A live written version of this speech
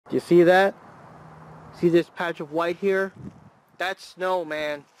Do you see that? See this patch of white here? That's snow,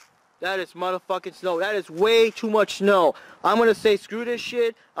 man. That is motherfucking snow. That is way too much snow. I'm gonna say screw this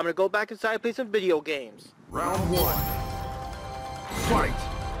shit. I'm gonna go back inside and play some video games. Round one. Fight!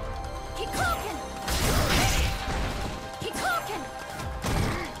 Keep talking! Keep talking!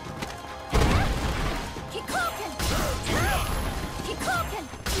 Keep talking! Keep talking!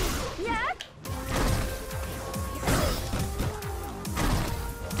 Yeah?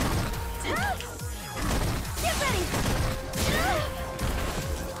 Get ready!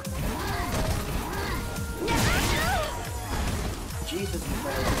 Jesus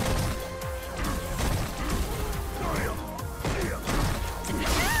Christ.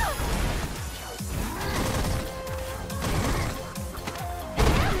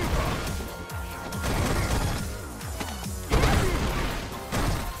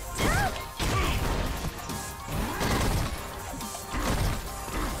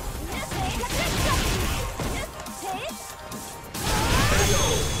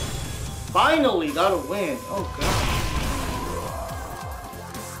 Finally got a win. Oh god.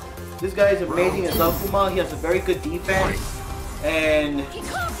 This guy is amazing as Akuma. He has a very good defense. And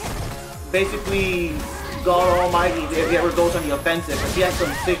basically God Almighty if he ever goes on the offensive. But he has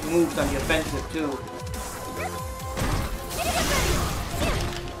some sick moves on the offensive too.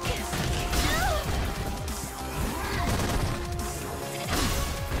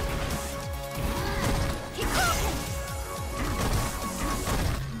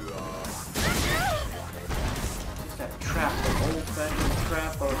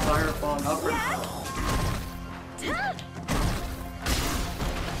 Trap or fireball and uppercut.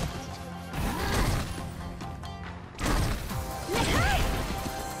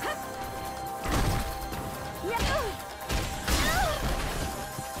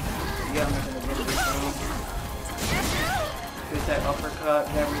 Yeah, I'm not gonna get this one. There's that uppercut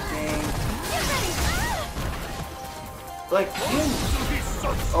and everything. Like,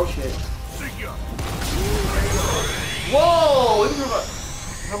 oh shit. Whoa! Even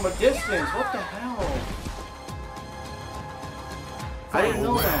from a distance, what the hell? I didn't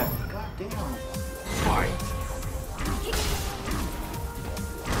know that. God damn. Fight!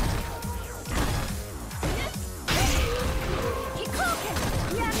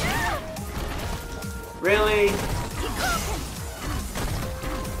 Really?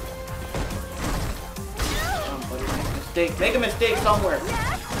 Somebody make a mistake. Make a mistake somewhere.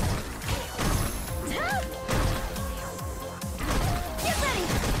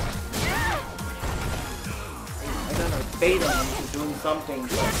 Bait him into doing something.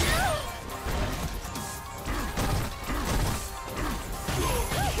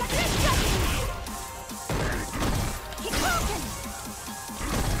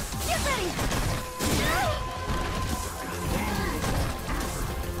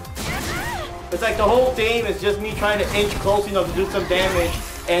 It's like the whole game is just me trying to inch close enough to do some damage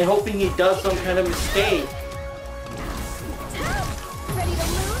and hoping he does some kind of mistake.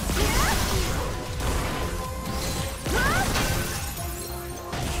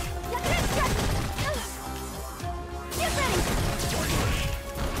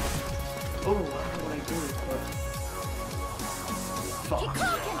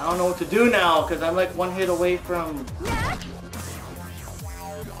 I don't know what to do now because I'm like one hit away from.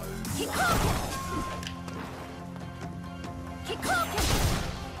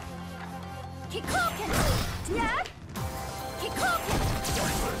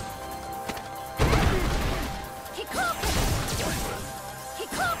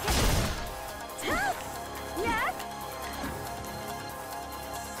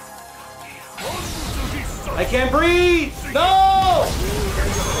 I can't breathe! No!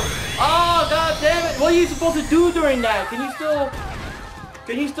 Oh god damn it! What are you supposed to do during that? Can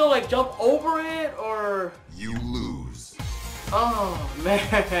you still like jump over it or? You lose. Oh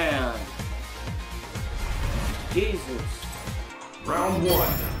man. Jesus. Round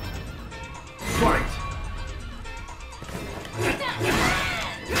one. Fight!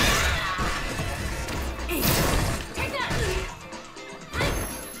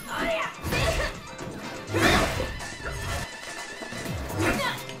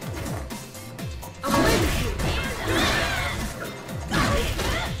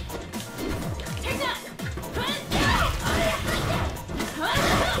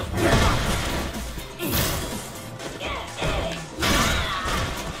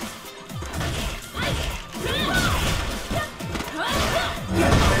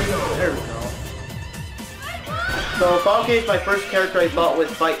 So Falke is my first character I bought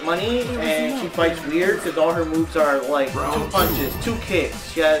with fight money, and she fights weird because all her moves are like 2 punches, 2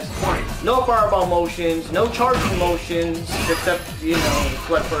 kicks. She has no fireball motions, no charging motions, except, you know,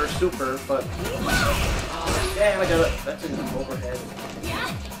 sweat for her super, but... Oh, damn, I got it. That's an overhead.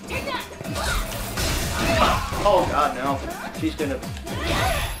 Oh god, no. She's gonna...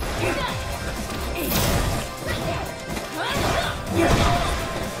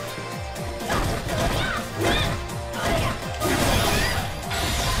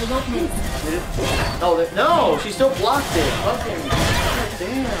 Oh, no! She still blocked it! Fucking... God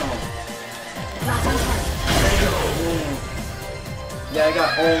damn. Yeah, I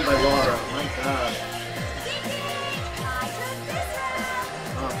got owned by Laura. My god.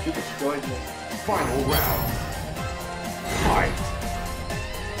 Oh, she destroyed me. Final round. Fight.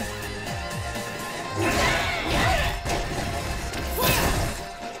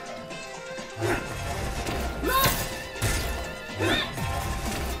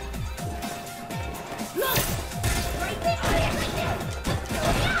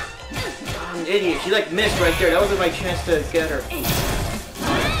 I'm an idiot. She like missed right there. That was my chance to get her.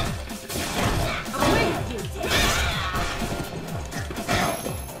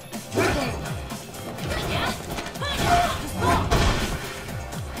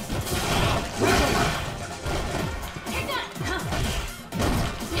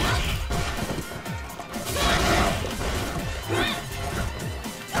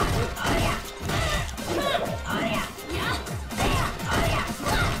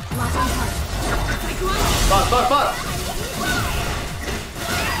 Fuck!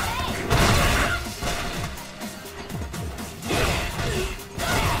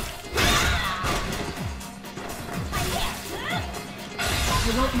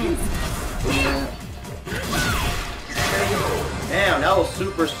 Damn, that was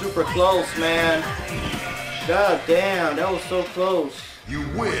super close, man. God damn, that was so close. You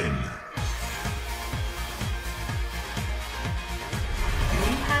win. You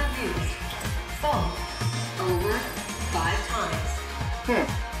have used Falke over 5 times.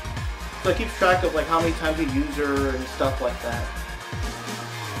 So it keeps track of like how many times you use her and stuff like that.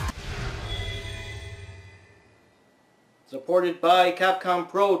 Supported by Capcom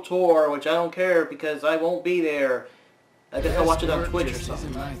Pro Tour, which I don't care because I won't be there. I guess I'll watch it on Twitch or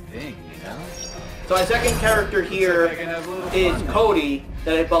something. So my second character here is Cody,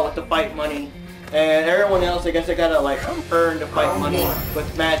 that I bought with the fight money. And everyone else, I guess I gotta like earn the fight money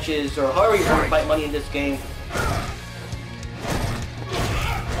with matches, or however you earn fight money in this game.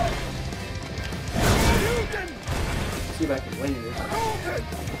 Let's see if I can win this.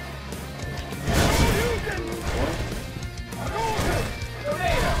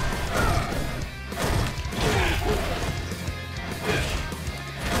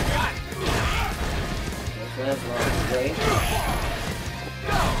 So that's long way.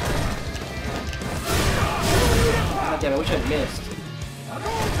 God damn, I wish I missed.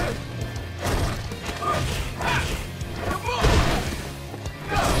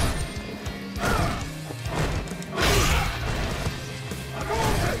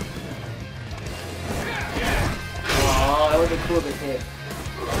 Oh, that would have been cool if it hit.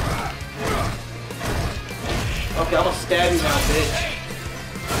 Okay, I'm gonna stab you now, bitch.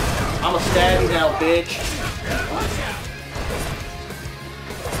 I'm gonna stab you now, bitch.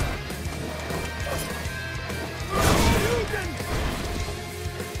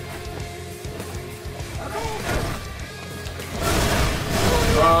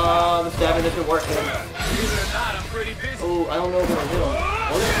 The stabbing isn't working. Oh, I don't know what I'm doing.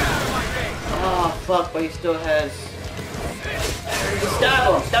 Oh, fuck, but he still has...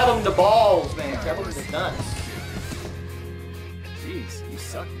 Stab him! Stab him in the balls, man! Stab him in the nuts. Jeez, you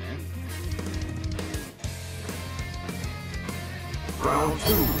suck, man. Round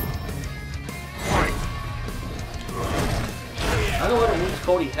 2. Fight. I don't know what moves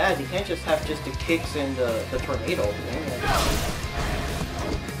Cody has. He can't just have just the kicks and the tornado, man.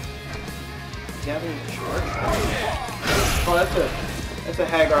 Do you have any charge? Oh, that's a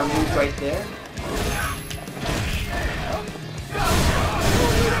Hagar move right there.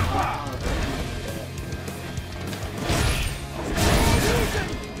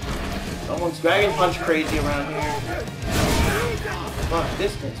 Someone's Dragon Punch crazy around here. Fuck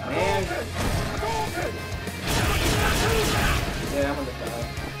distance, man. Yeah, I'm gonna die.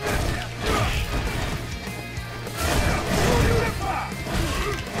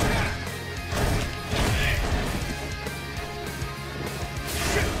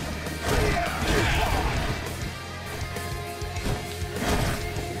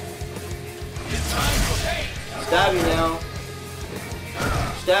 Stab you now.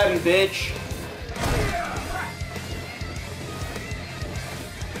 Stab you, bitch.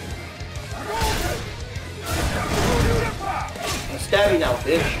 stab you now,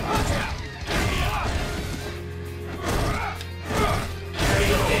 bitch.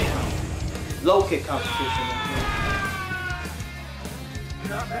 Low kick competition.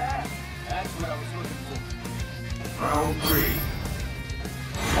 Not bad. That's what I was looking for. Round 3.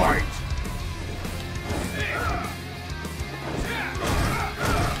 Fight!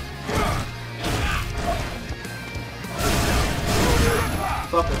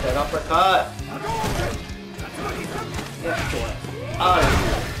 Fuck with that uppercut. Yeah, sure. Out of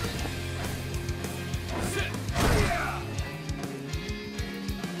here.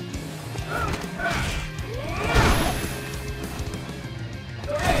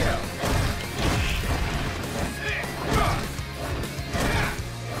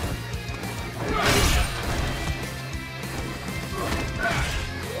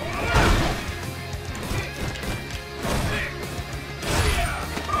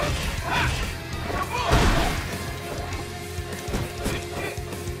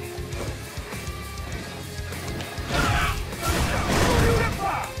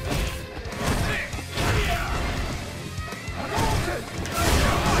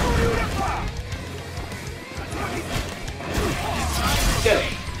 Get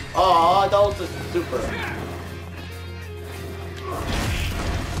him. Aw, that was a super.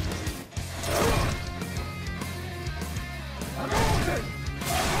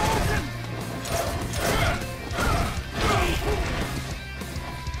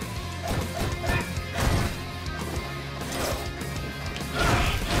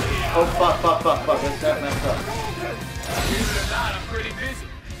 Oh fuck, that's that messed up. Believe it or not, I'm pretty busy.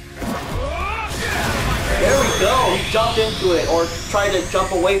 There we go, he jumped into it, or tried to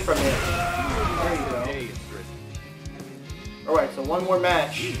jump away from it. There you go. Alright, so one more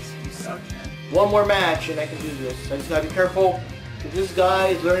match. Jeez, you suck, man. One more match and I can do this. I just gotta be careful, because this guy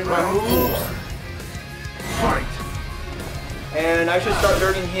is learning my Round 4. moves. Fight! And I should start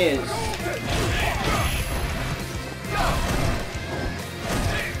learning his.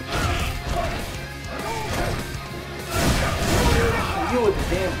 You with the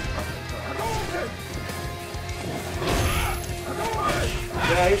damn.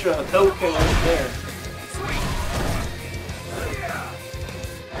 Yeah, here's your Hadouken right there.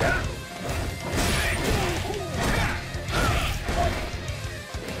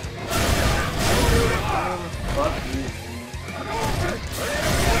 Fuck you.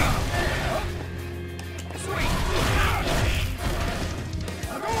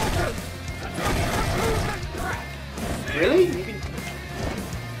 Really?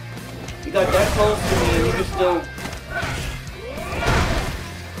 You got that close to me and you can still...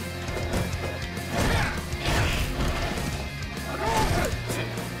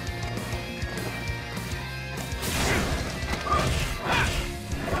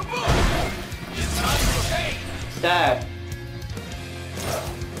 Stab.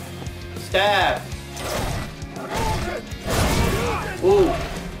 Stab. Ooh.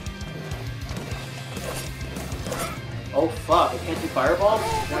 Oh fuck, I can't do fireballs?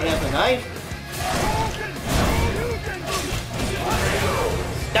 When he has a knife?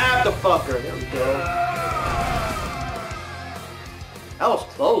 Stab the fucker! There we go. That was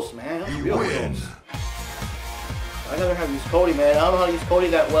close, man. That was You real win! close. I never have used Cody, man. I don't know how to use Cody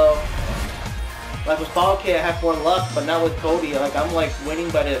that well. Like with Falke, I have more luck, but not with Cody. Like I'm like winning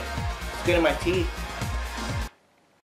by the skin of my teeth.